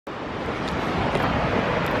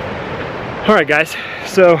Alright guys,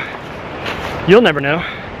 so you'll never know,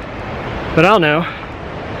 but I'll know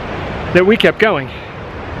that we kept going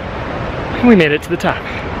and we made it to the top.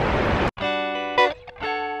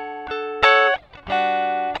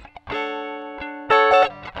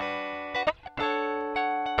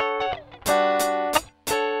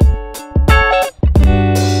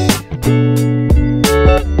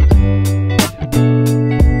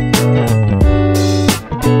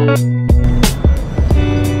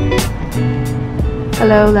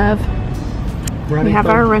 Hello, love. We have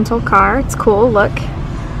our rental car. It's cool. Look,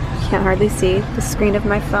 can't hardly see. The screen of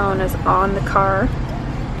my phone is on the car.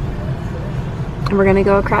 And we're gonna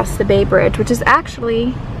go across the Bay Bridge, which is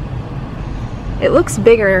actually, it looks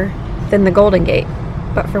bigger than the Golden Gate,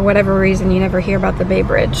 but for whatever reason you never hear about the Bay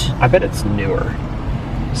Bridge. I bet it's newer.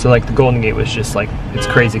 So like the Golden Gate was just like, it's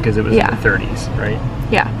crazy because it was in the 30s, right?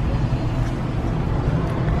 Yeah.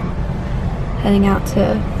 Heading out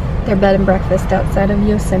to their bed and breakfast outside of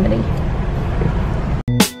Yosemite.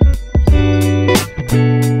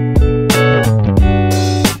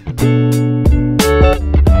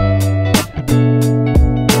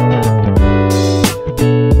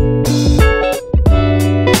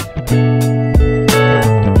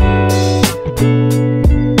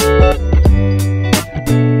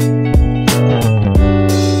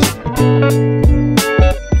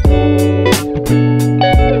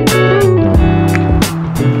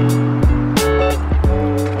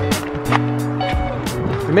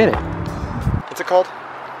 We made it. What's it called?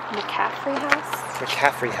 McCaffrey House.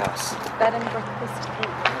 McCaffrey House. Bed and breakfast.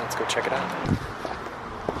 Yeah, let's go check it out.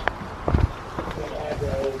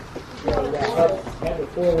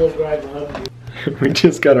 We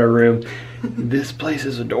just got our room. This place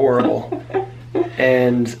is adorable.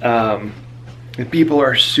 And the people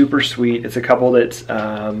are super sweet. It's a couple that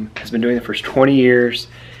has been doing it for 20 years.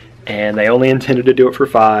 And they only intended to do it for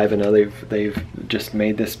 5, and now they've just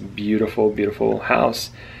made this beautiful, beautiful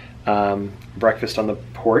house. Breakfast on the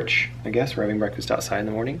porch, I guess. We're having breakfast outside in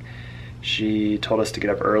the morning. She told us to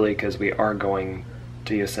get up early because we are going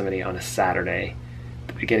to Yosemite on a Saturday,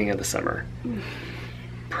 the beginning of the summer.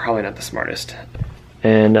 Probably not the smartest.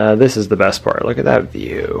 And this is the best part. Look at that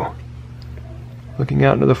view. Looking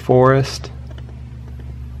out into the forest.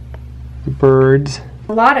 The birds.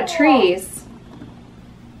 A lot of trees.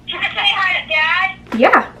 Can I say hi to Dad?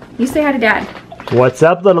 Yeah, you say hi to Dad. What's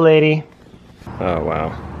up, little lady? Oh,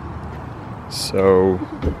 wow. So,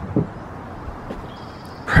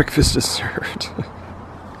 breakfast is served.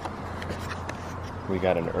 We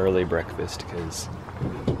got an early breakfast because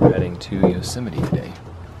we're heading to Yosemite today.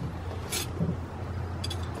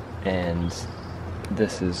 And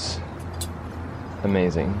this is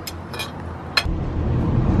amazing.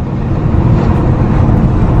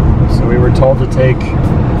 So we were told to take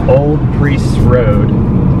Old Priest's Road.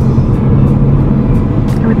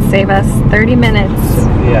 It would save us 30 minutes.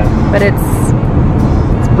 Yeah. But it's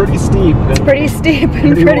pretty steep. It's pretty steep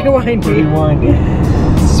and pretty windy. Pretty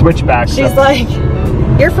windy. Switchbacks. She's like,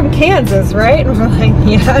 "You're from Kansas, right?" And we're like,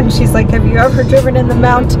 "Yeah." And she's like, "Have you ever driven in the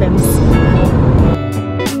mountains?"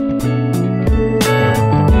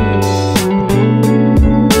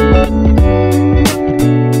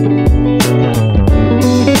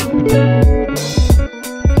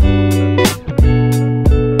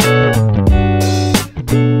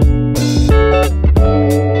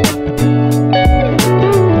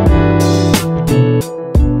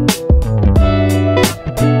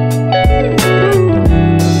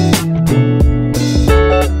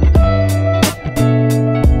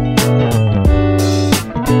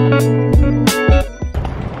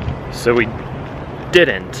 So we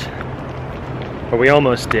didn't, but we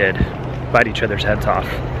almost did, bite each other's heads off,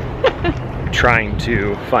 trying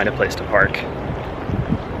to find a place to park.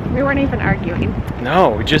 We weren't even arguing.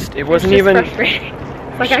 No, it wasn't just even frustrating.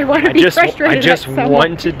 It's like I want to be frustrated. I just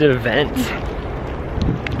wanted to vent.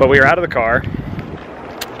 But we were out of the car.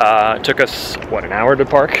 It took us, what, an hour to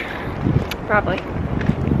park? Probably.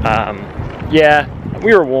 Yeah,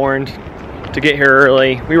 we were warned to get here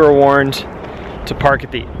early. We were warned to park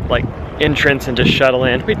at the entrance and just shuttle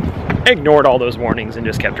in. We ignored all those warnings and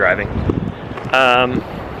just kept driving.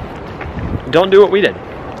 Don't do what we did.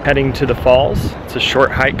 Heading to the falls. It's a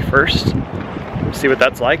short hike first. See what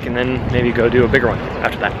that's like, and then maybe go do a bigger one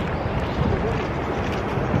after that.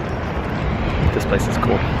 This place is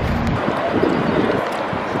cool.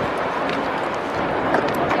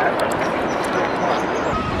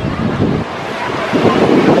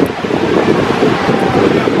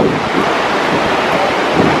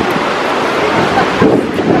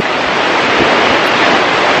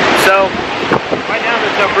 So, right now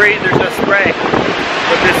there's no breeze, there's no spray.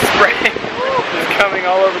 But this spray is coming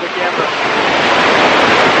all over the camera.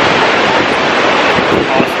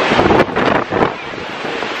 Awesome.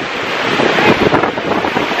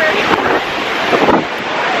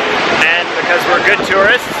 And because we're good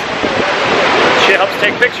tourists, she helps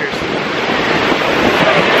take pictures.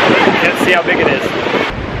 You can't see how big it is.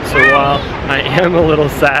 So while I am a little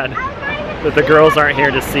sad that the girls aren't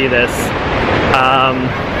here to see this,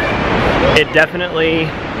 it definitely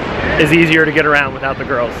is easier to get around without the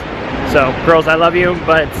girls. So girls, I love you,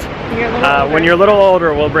 but when you're a little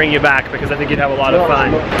older, we'll bring you back because I think you'd have a lot of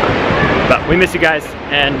fun. But we miss you guys,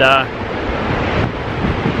 and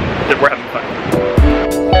we're having fun.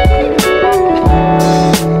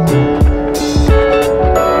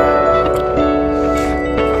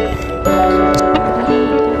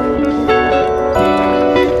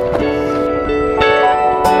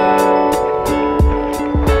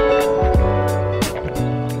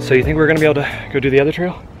 So you think we're gonna be able to go do the other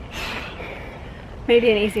trail?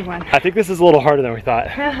 Maybe an easy one. I think this is a little harder than we thought.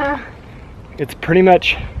 It's pretty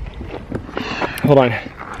much, hold on.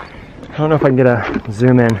 I don't know if I can get a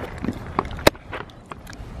zoom in.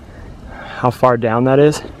 How far down that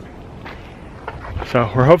is.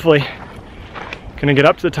 So we're hopefully gonna get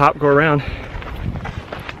up to the top, go around,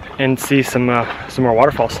 and see some more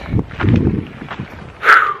waterfalls.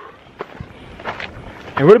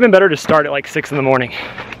 It would have been better to start at like 6 in the morning.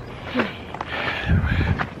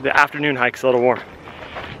 The afternoon hike's a little warm.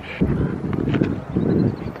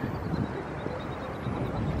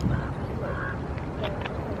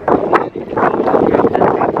 I'm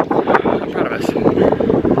proud of us.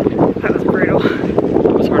 That was brutal.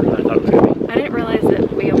 That was harder than I thought it was going to be. I didn't realize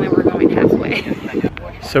that we only were going halfway.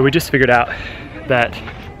 So we just figured out that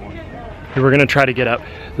we were going to try to get up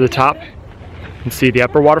to the top and see the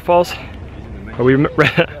upper waterfalls. But we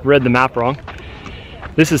read the map wrong.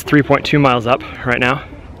 This is 3.2 miles up right now.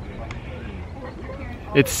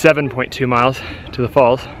 It's 7.2 miles to the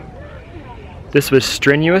falls. This was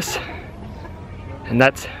strenuous, and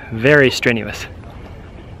that's very strenuous.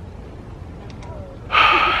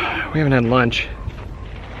 We haven't had lunch,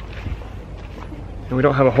 and we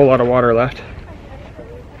don't have a whole lot of water left.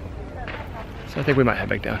 So I think we might head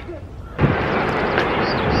back down.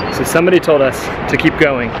 So somebody told us to keep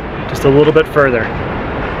going just a little bit further.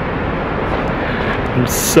 I'm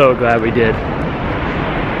so glad we did.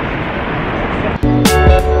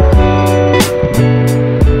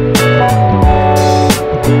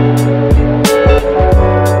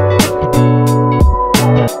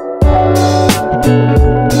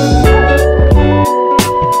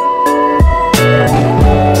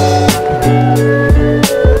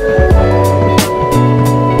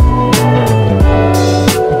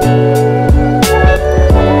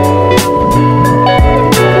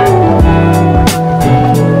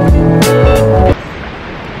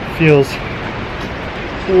 Feels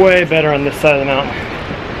way better on this side of the mountain.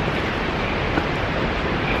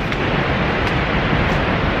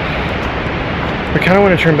 I kind of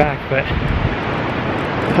want to turn back, but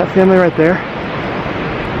that family right there,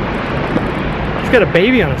 he's got a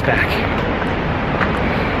baby on his back.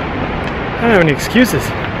 I don't have any excuses.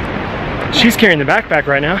 She's carrying the backpack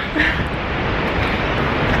right now.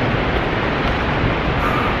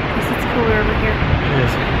 Guess it's cooler over here. It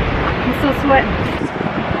is. I'm still sweating.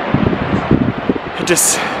 It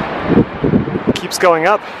just keeps going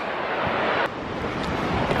up.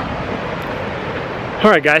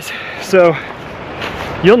 All right, guys, so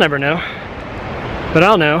you'll never know, but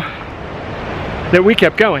I'll know that we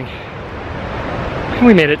kept going and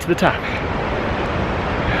we made it to the top.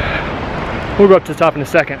 We'll go up to the top in a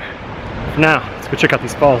second. For now, let's go check out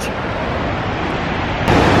these falls.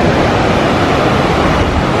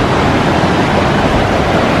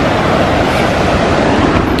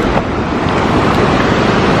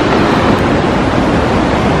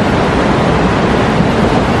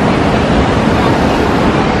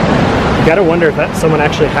 You gotta wonder if someone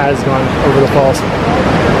actually has gone over the falls.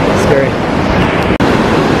 It's scary.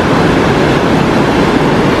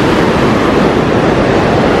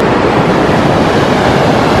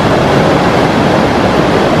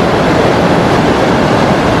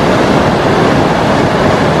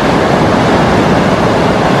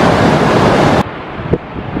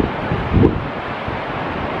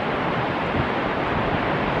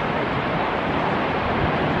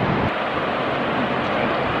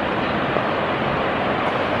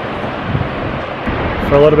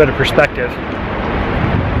 For a little bit of perspective,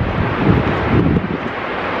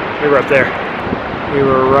 we were up there. We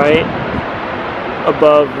were right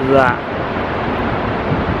above that.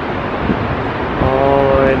 All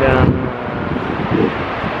the way down.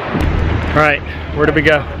 All right, where did we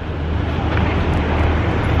go?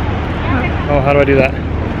 Oh, how do I do that?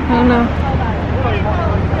 I don't know.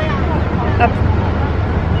 Up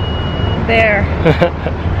there.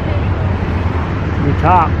 The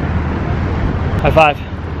top. High five.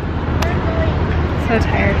 So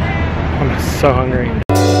tired. I'm so hungry.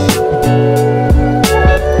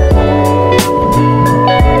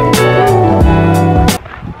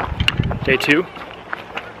 Day 2.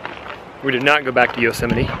 We did not go back to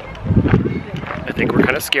Yosemite. I think we're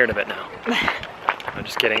kind of scared of it now. I'm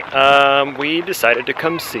just kidding. We decided to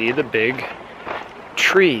come see the big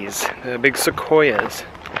trees, the big sequoias.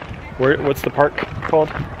 What's the park called?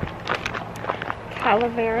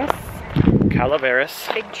 Calaveras.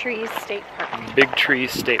 Big Trees State Park. Big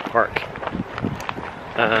Trees State Park.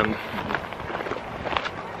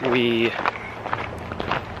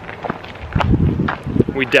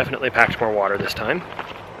 We definitely packed more water this time,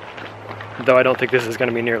 though I don't think this is going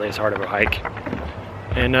to be nearly as hard of a hike.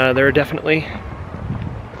 And there are definitely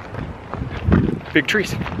big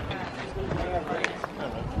trees.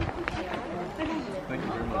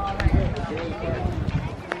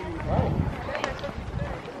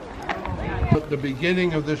 At the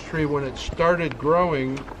beginning of this tree, when it started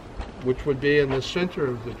growing, which would be in the center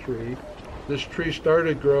of the tree, this tree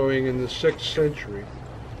started growing in the 6th century.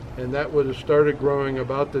 And that would have started growing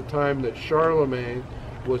about the time that Charlemagne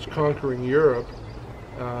was conquering Europe,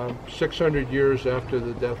 600 years after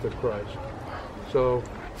the death of Christ. So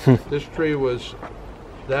this tree was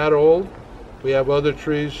that old. We have other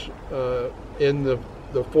trees in the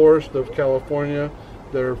forest of California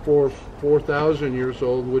that are 4,000 years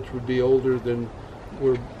old, which would be older than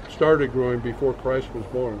were started growing before Christ was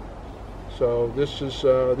born. So this is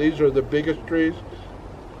these are the biggest trees.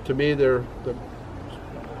 To me, they're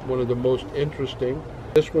one of the most interesting.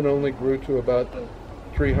 This one only grew to about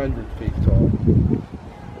 300 feet tall.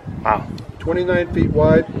 Wow. 29 feet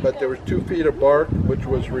wide, but there was 2 feet of bark, which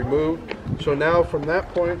was removed. So now from that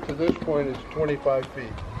point to this point is 25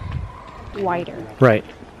 feet. Wider. Right.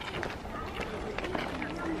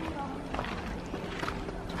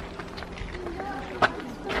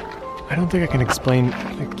 I don't think I can explain,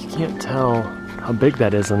 you can't tell how big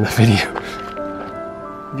that is on the video.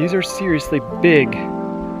 These are seriously big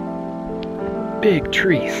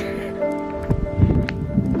trees.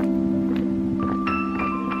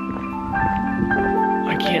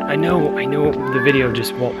 I know the video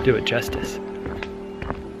just won't do it justice.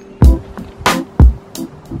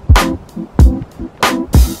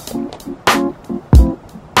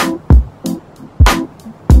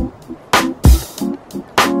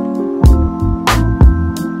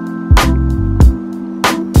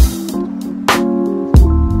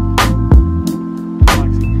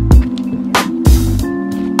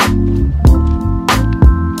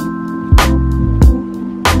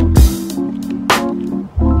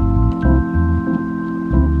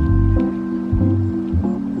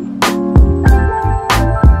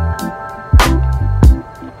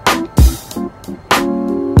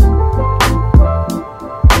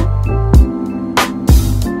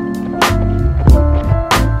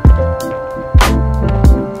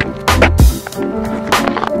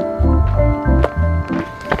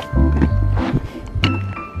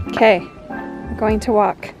 Okay, we're going to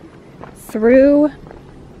walk through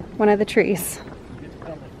one of the trees.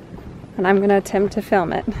 And I'm going to attempt to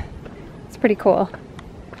film it. It's pretty cool.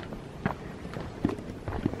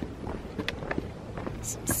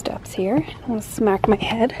 Some steps here. I'm going to smack my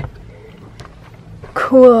head.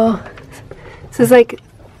 Cool. This is like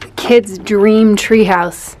the kid's dream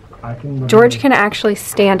treehouse. George can actually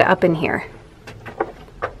stand up in here.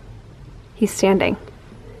 He's standing.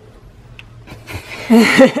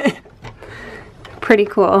 Pretty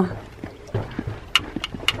cool.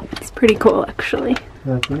 It's pretty cool, actually.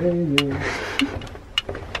 That's amazing.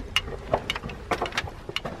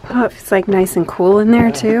 Oh, it's like nice and cool in there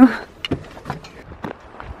too.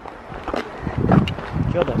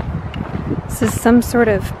 Killed it. This is some sort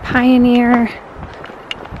of pioneer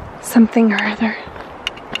something or other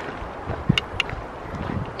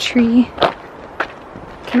tree.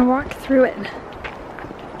 Can walk through it.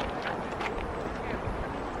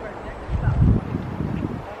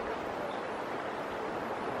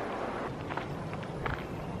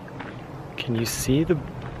 Can you see the...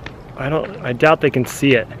 I doubt they can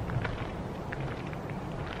see it.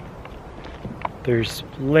 There's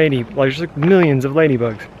like millions of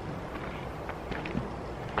ladybugs.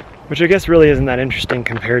 Which I guess really isn't that interesting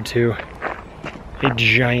compared to a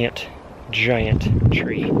giant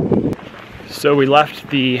tree. So we left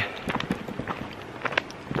the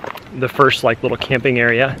first like little camping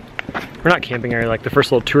area, or not camping area, like the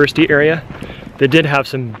first little touristy area that did have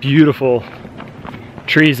some beautiful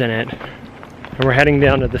trees in it. And we're heading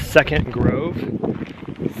down to the second grove,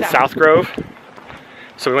 the South Grove.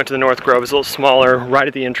 So we went to the North Grove, it's a little smaller, right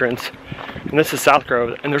at the entrance. And this is South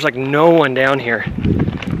Grove, and there's like no one down here.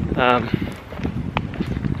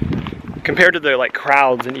 Compared to the like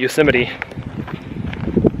crowds in Yosemite,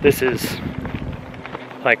 this is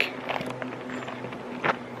like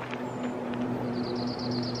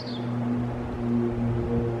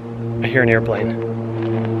I hear an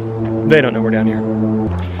airplane. They don't know we're down here.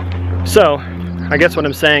 So, I guess what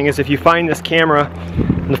I'm saying is if you find this camera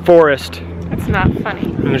in the forest, It's not funny.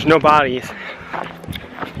 and there's no bodies,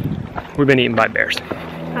 we've been eaten by bears.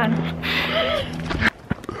 Fun.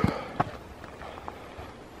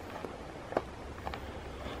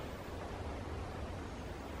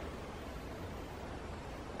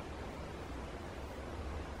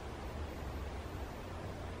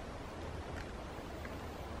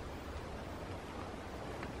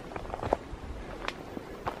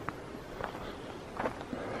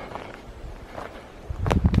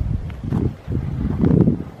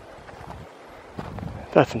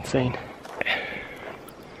 That's insane.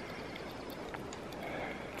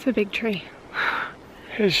 It's a big tree.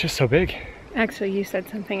 It's just so big. Actually, you said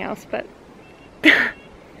something else, but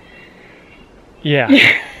Yeah.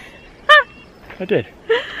 I did.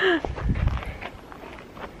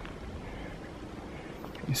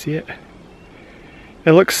 You see it?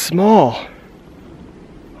 It looks small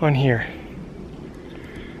on here.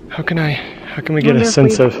 How can we get a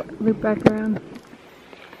sense of... loop back around?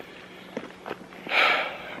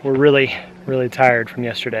 We're really, really tired from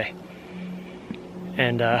yesterday.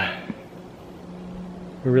 And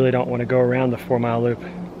we really don't want to go around the 4-mile loop.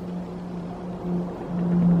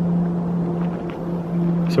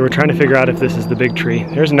 So we're trying to figure out if this is the big tree.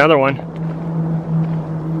 There's another one.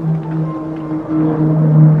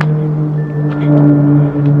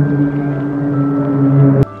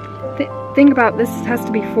 Think about this, has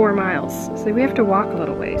to be 4 miles, so we have to walk a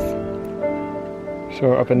little ways. So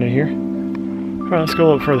we're up into here. All right, let's go a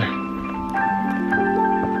little further.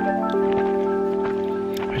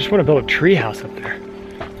 I just want to build a tree house up there.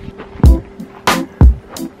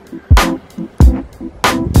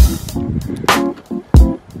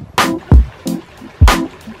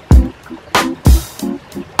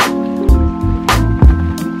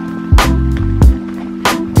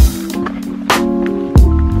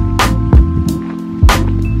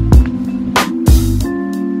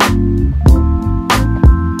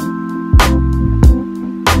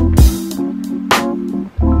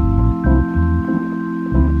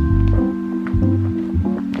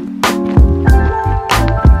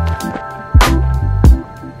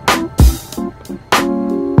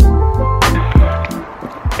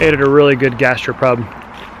 Ate at a really good gastropub.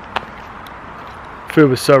 Food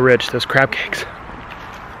was so rich. Those crab cakes.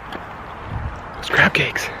 Those crab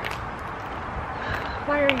cakes.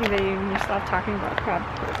 Why are you letting yourself talking about crab?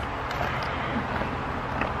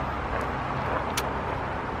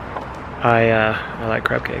 I like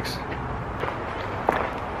crab cakes.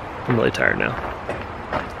 I'm really tired now.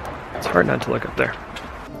 It's hard not to look up there.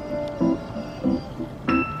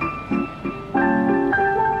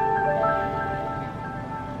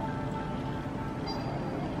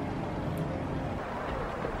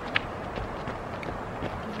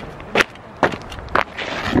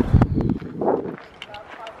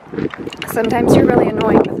 Sometimes you're really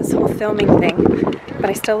annoying with this whole filming thing, but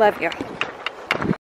I still love you.